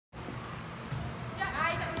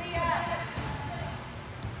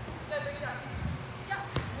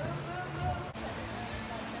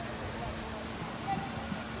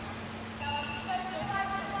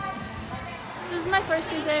first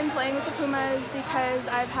season playing with the Pumas because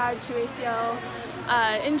I've had 2 ACL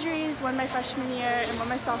injuries, one my freshman year and one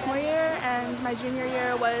my sophomore year, and my junior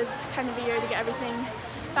year was kind of a year to get everything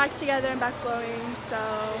back together and back flowing, so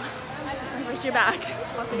it's my first year back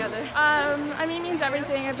altogether. I mean, it means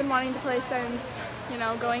everything. I've been wanting to play since, you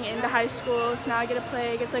know, going into high school, so now I get to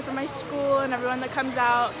play for my school and everyone that comes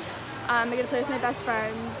out. I get to play with my best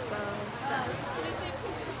friends, so it's best.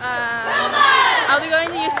 I'll be going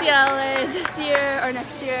to UCLA this year or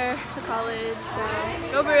next year for college, so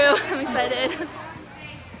go Brew, I'm excited.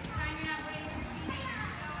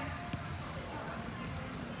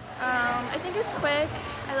 I think it's quick.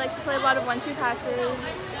 I like to play a lot of 1-2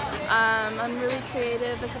 passes. I'm really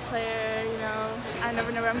creative as a player, you know. I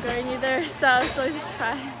never know where I'm going either, so it's always a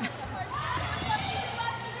surprise.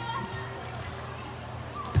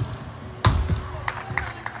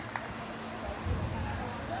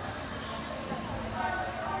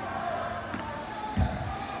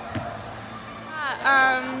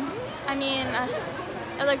 I mean,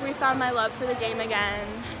 I like refound my love for the game again.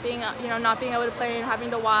 Not being able to play and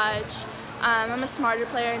having to watch. I'm a smarter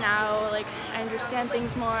player now. Like, I understand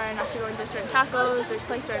things more, not to go into certain tackles or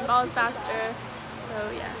play certain balls faster.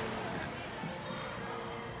 So yeah.